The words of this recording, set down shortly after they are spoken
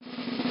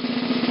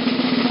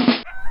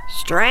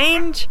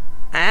Strange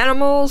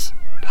Animals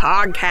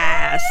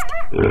Podcast.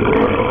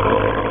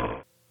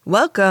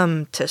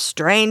 Welcome to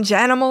Strange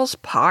Animals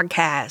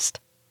Podcast.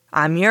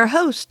 I'm your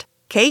host,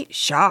 Kate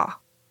Shaw.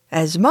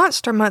 As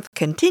Monster Month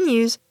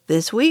continues,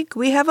 this week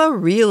we have a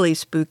really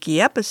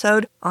spooky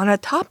episode on a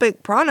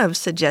topic Pranav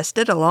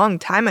suggested a long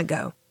time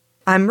ago.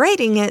 I'm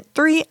rating it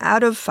 3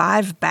 out of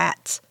 5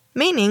 bats,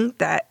 meaning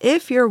that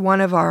if you're one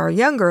of our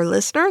younger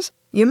listeners,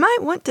 you might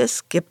want to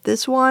skip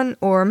this one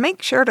or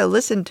make sure to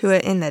listen to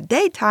it in the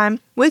daytime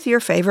with your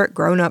favorite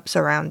grown-ups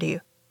around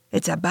you.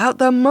 It's about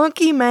the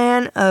Monkey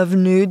Man of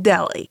New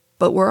Delhi,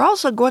 but we're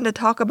also going to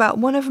talk about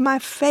one of my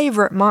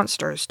favorite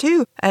monsters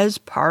too as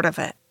part of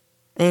it.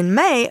 In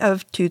May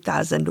of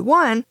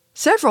 2001,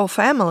 several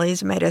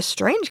families made a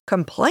strange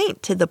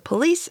complaint to the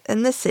police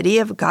in the city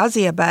of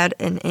Ghaziabad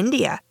in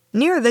India,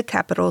 near the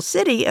capital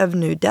city of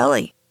New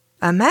Delhi.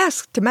 A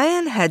masked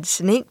man had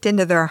sneaked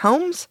into their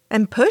homes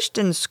and pushed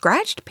and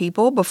scratched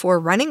people before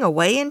running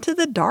away into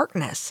the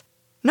darkness.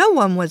 No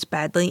one was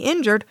badly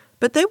injured,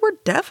 but they were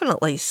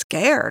definitely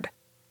scared.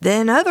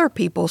 Then other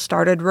people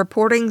started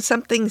reporting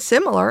something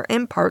similar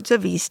in parts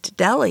of East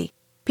Delhi.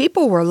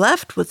 People were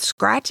left with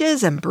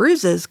scratches and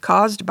bruises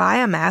caused by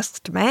a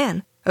masked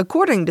man,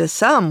 according to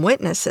some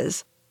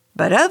witnesses.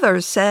 But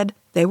others said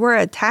they were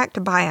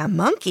attacked by a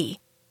monkey.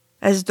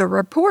 As the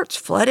reports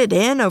flooded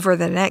in over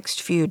the next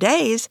few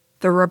days,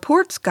 the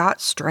reports got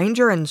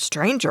stranger and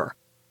stranger.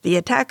 The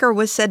attacker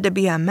was said to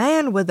be a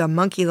man with a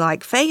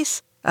monkey-like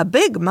face, a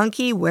big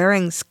monkey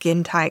wearing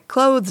skin-tight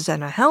clothes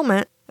and a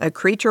helmet, a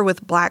creature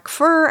with black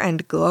fur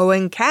and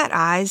glowing cat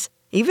eyes,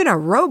 even a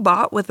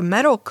robot with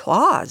metal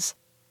claws.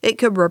 It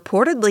could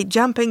reportedly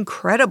jump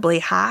incredibly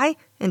high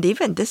and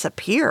even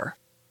disappear.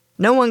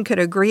 No one could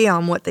agree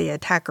on what the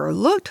attacker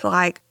looked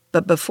like,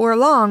 but before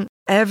long,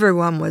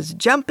 everyone was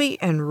jumpy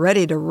and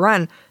ready to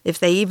run if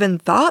they even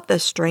thought the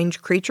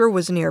strange creature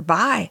was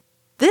nearby.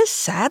 This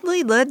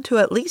sadly led to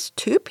at least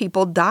 2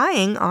 people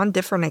dying on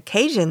different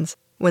occasions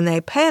when they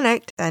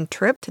panicked and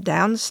tripped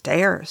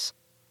downstairs.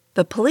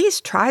 The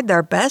police tried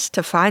their best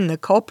to find the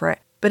culprit,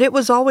 but it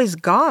was always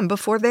gone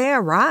before they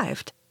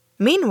arrived.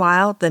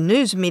 Meanwhile, the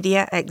news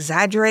media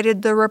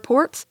exaggerated the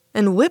reports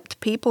and whipped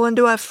people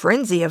into a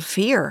frenzy of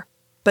fear.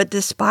 But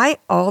despite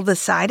all the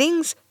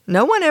sightings,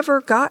 no one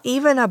ever got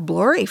even a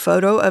blurry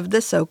photo of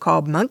the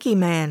so-called Monkey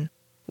Man.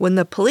 When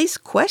the police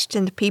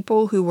questioned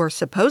people who were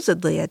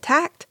supposedly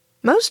attacked,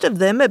 most of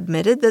them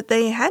admitted that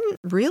they hadn't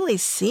really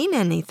seen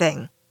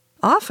anything.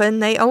 Often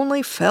they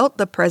only felt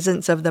the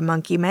presence of the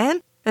Monkey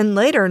Man and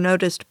later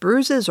noticed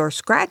bruises or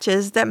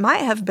scratches that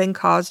might have been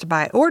caused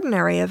by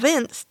ordinary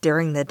events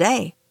during the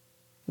day.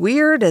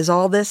 Weird as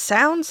all this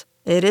sounds,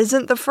 it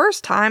isn't the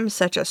first time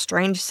such a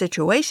strange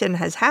situation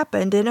has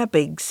happened in a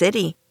big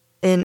city.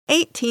 In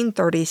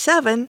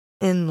 1837,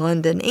 in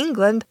London,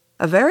 England,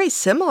 a very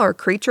similar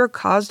creature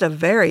caused a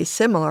very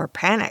similar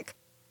panic.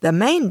 The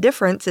main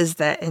difference is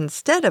that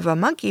instead of a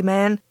monkey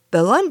man,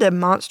 the London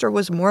monster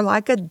was more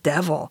like a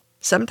devil,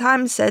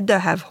 sometimes said to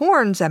have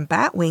horns and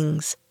bat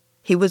wings.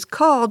 He was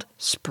called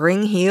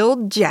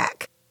Spring-Heeled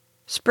Jack.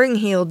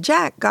 Spring-Heeled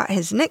Jack got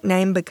his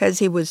nickname because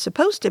he was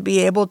supposed to be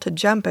able to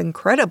jump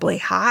incredibly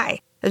high,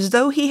 as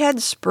though he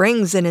had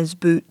springs in his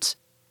boots.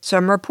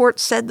 Some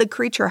reports said the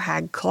creature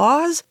had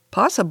claws,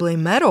 possibly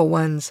metal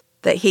ones,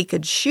 that he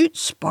could shoot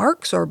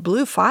sparks or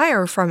blue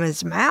fire from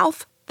his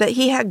mouth, that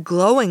he had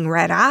glowing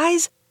red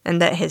eyes,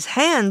 and that his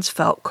hands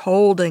felt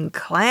cold and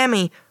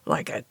clammy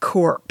like a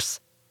corpse.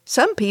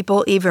 Some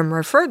people even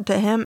referred to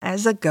him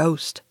as a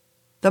ghost.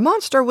 The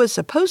monster was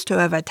supposed to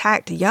have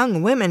attacked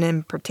young women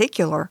in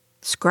particular,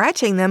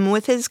 scratching them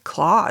with his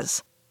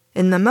claws.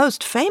 In the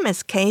most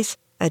famous case,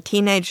 a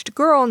teenaged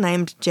girl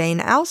named Jane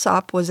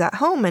Alsop was at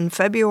home in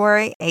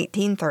February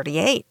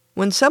 1838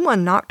 when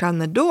someone knocked on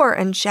the door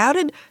and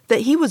shouted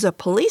that he was a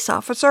police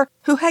officer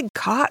who had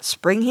caught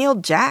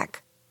Spring-Heeled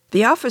Jack.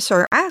 The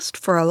officer asked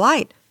for a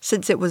light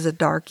since it was a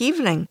dark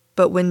evening,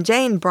 but when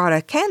Jane brought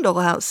a candle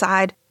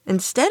outside,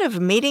 instead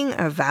of meeting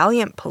a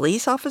valiant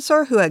police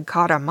officer who had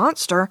caught a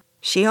monster,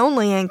 she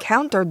only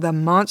encountered the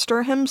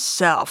monster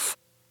himself.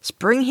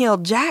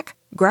 Spring-Heeled Jack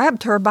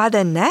grabbed her by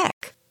the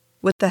neck.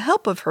 With the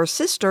help of her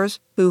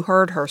sisters, who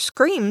heard her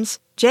screams,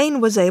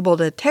 Jane was able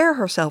to tear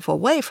herself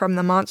away from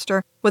the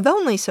monster with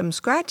only some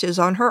scratches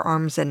on her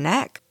arms and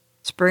neck.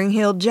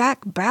 Spring-Heeled Jack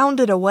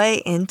bounded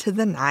away into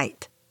the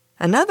night.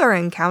 Another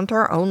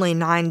encounter only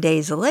 9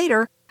 days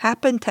later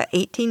happened to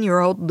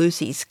 18-year-old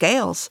Lucy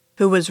Scales,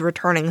 who was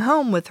returning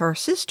home with her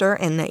sister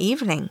in the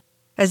evening.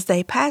 As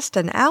they passed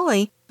an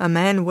alley, a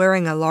man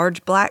wearing a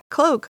large black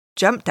cloak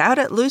jumped out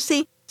at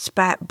Lucy,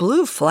 spat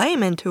blue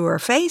flame into her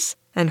face,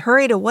 and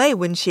hurried away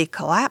when she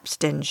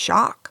collapsed in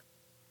shock.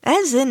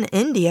 As in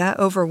India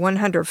over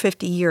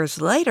 150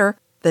 years later,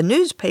 the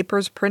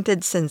newspapers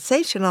printed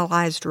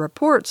sensationalized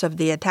reports of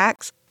the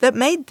attacks that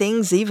made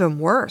things even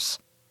worse.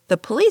 The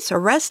police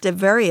arrested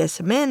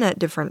various men at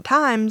different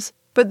times,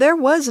 but there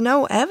was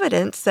no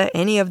evidence that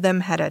any of them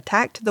had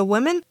attacked the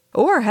women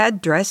or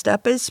had dressed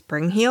up as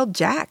Spring-Heeled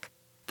Jack.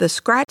 The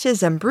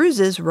scratches and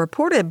bruises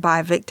reported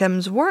by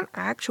victims weren't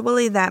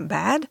actually that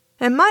bad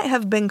and might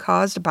have been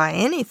caused by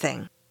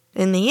anything.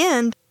 In the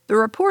end, the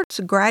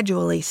reports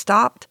gradually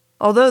stopped,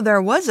 although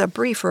there was a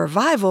brief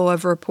revival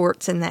of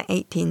reports in the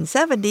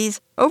 1870s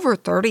over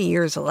 30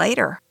 years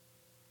later.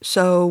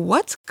 So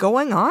what's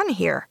going on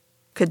here?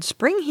 Could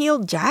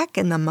Spring-Heeled Jack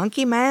and the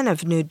Monkey Man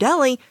of New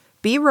Delhi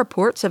be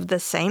reports of the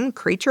same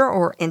creature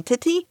or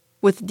entity,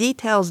 with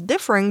details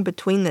differing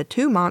between the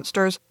two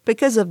monsters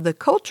because of the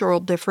cultural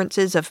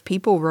differences of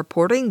people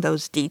reporting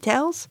those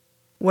details?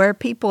 Where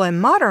people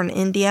in modern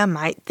India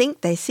might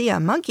think they see a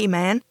monkey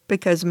man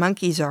because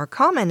monkeys are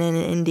common in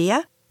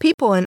India,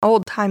 people in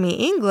old-timey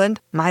England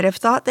might have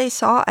thought they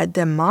saw a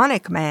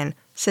demonic man,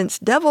 since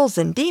devils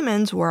and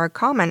demons were a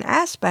common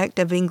aspect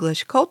of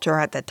English culture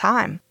at the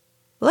time.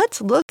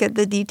 Let's look at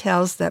the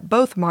details that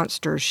both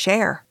monsters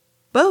share.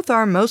 Both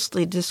are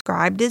mostly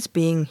described as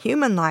being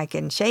human-like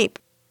in shape.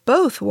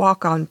 Both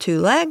walk on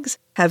 2 legs,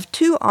 have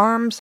 2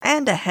 arms,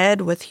 and a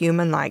head with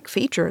human-like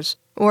features,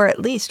 or at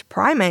least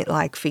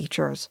primate-like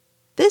features.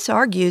 This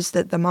argues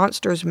that the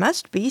monsters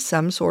must be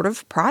some sort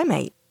of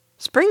primate.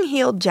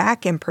 Spring-Heeled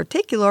Jack in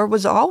particular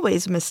was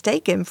always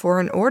mistaken for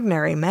an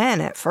ordinary man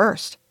at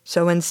first,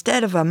 so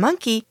instead of a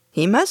monkey,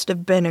 he must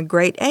have been a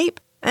great ape,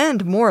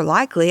 and more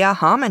likely a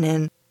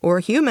hominin,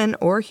 or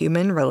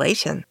human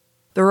relation.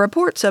 The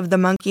reports of the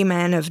Monkey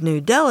Man of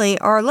New Delhi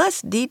are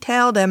less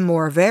detailed and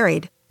more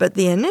varied, but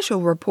the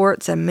initial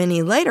reports and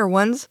many later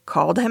ones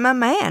called him a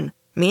man,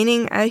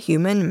 meaning a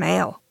human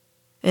male.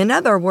 In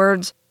other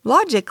words,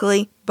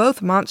 logically, both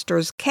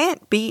monsters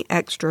can't be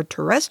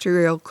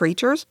extraterrestrial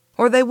creatures,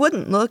 or they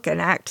wouldn't look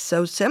and act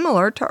so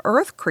similar to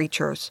Earth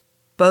creatures.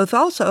 Both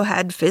also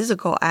had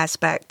physical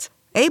aspects,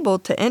 able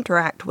to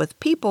interact with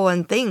people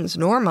and things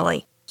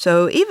normally.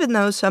 So even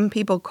though some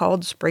people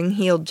called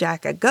Spring-Heeled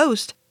Jack a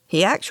ghost,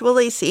 he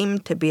actually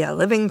seemed to be a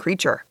living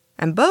creature,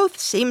 and both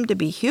seemed to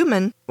be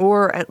human,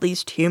 or at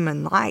least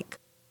human-like.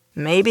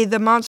 Maybe the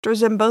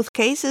monsters in both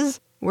cases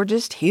were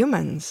just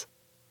humans.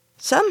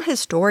 Some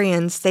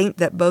historians think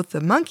that both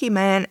the Monkey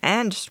Man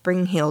and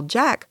Spring-Heeled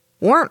Jack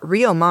weren't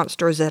real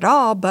monsters at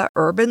all, but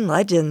urban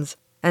legends,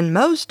 and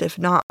most, if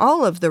not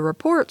all, of the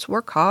reports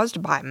were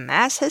caused by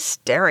mass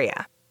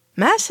hysteria.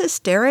 Mass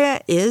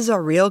hysteria is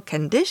a real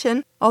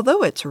condition,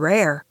 although it's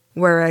rare,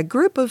 where a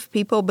group of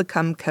people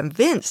become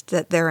convinced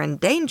that they're in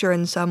danger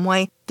in some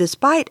way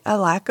despite a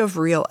lack of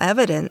real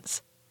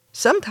evidence.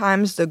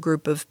 Sometimes the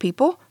group of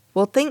people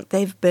will think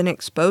they've been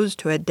exposed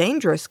to a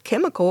dangerous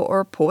chemical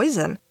or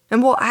poison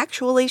and will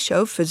actually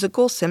show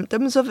physical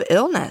symptoms of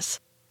illness.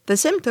 The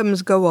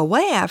symptoms go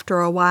away after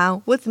a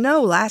while with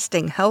no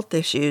lasting health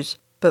issues,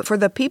 but for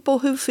the people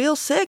who feel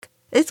sick,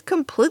 it's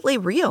completely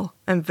real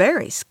and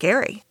very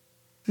scary.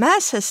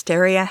 Mass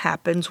hysteria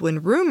happens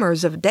when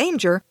rumors of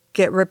danger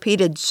get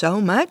repeated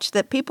so much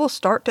that people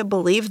start to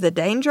believe the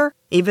danger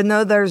even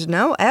though there's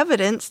no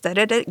evidence that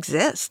it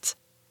exists.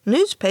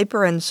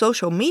 Newspaper and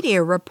social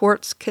media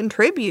reports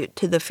contribute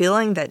to the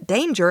feeling that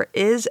danger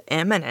is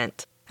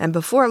imminent, and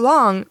before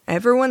long,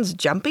 everyone's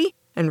jumpy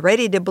and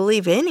ready to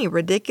believe any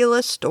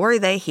ridiculous story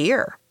they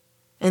hear.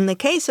 In the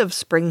case of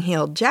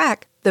Spring-Heeled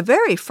Jack, the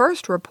very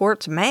first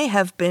reports may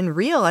have been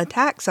real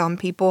attacks on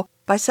people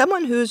by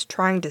someone who's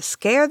trying to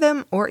scare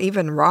them or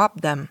even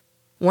rob them.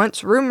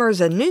 Once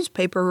rumors and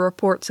newspaper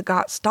reports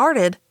got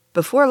started,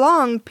 before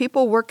long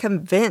people were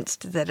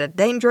convinced that a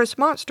dangerous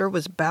monster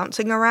was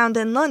bouncing around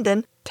in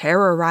London,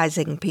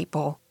 terrorizing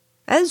people.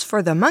 As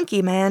for the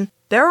Monkey Man,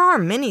 there are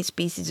many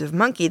species of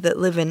monkey that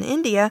live in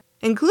India,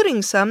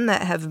 including some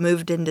that have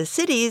moved into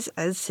cities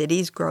as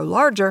cities grow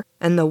larger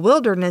and the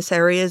wilderness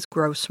areas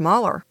grow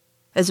smaller.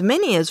 As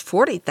many as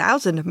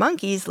 40,000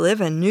 monkeys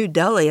live in New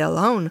Delhi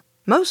alone,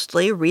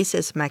 mostly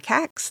rhesus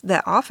macaques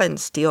that often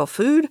steal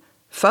food,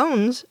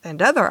 phones,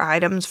 and other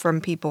items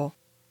from people.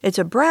 It's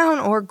a brown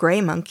or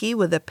gray monkey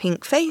with a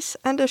pink face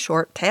and a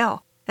short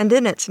tail, and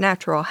in its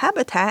natural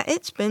habitat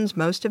it spends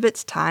most of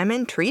its time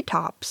in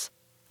treetops.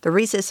 The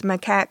rhesus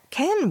macaque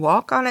can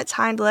walk on its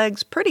hind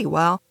legs pretty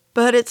well,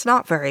 but it's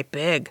not very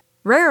big,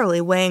 rarely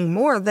weighing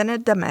more than a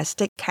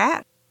domestic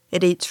cat.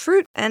 It eats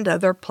fruit and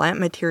other plant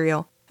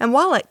material, and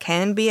while it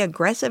can be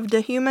aggressive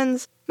to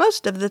humans,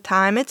 most of the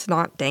time it's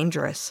not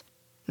dangerous.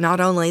 Not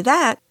only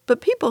that,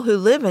 but people who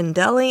live in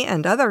Delhi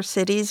and other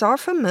cities are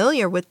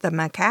familiar with the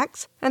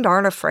macaques and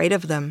aren't afraid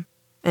of them.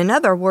 In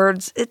other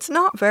words, it's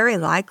not very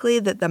likely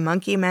that the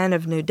Monkey Man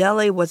of New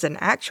Delhi was an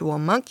actual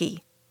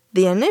monkey.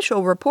 The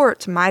initial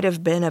reports might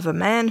have been of a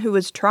man who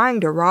was trying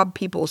to rob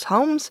people's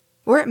homes,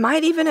 or it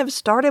might even have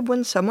started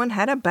when someone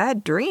had a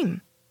bad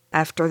dream.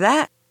 After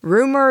that,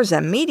 rumors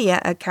and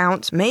media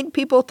accounts made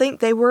people think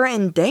they were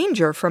in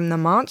danger from the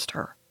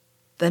monster.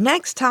 The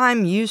next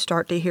time you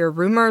start to hear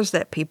rumors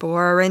that people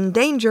are in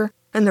danger,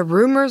 and the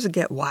rumors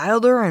get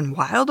wilder and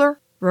wilder,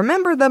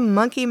 remember the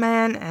Monkey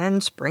Man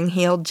and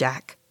Spring-Heeled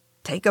Jack.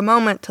 Take a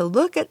moment to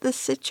look at the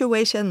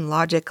situation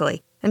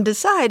logically and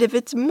decide if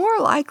it's more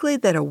likely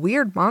that a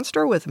weird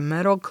monster with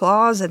metal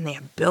claws and the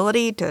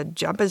ability to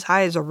jump as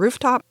high as a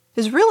rooftop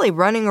is really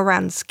running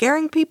around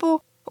scaring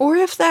people, or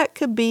if that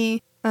could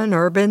be an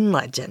urban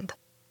legend.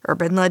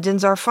 Urban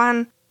legends are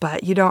fun,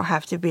 but you don't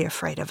have to be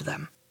afraid of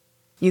them.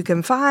 You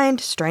can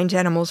find Strange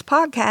Animals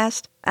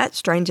Podcast at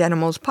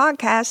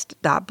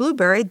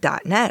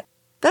strangeanimalspodcast.blueberry.net.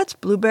 That's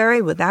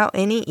blueberry without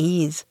any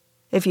E's.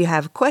 If you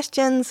have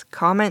questions,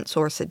 comments,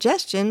 or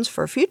suggestions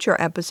for future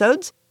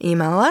episodes,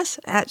 email us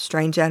at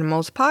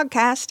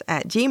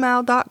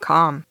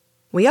strangeanimalspodcast@gmail.com.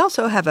 We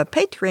also have a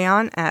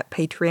Patreon at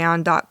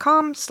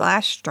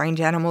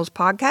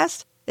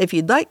patreon.com/strangeanimalspodcast if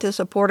you'd like to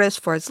support us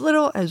for as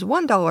little as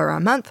 $1 a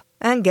month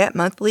and get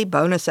monthly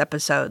bonus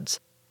episodes.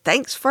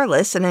 Thanks for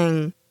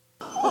listening.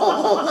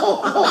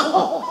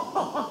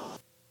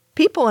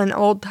 People in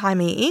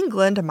old-timey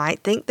England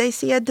might think they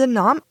see a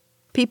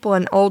People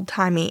in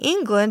old-timey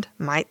England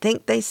might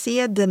think they see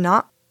a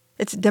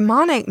It's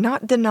demonic,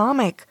 not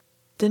dynamic.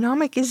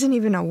 Dynamic isn't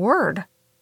even a word.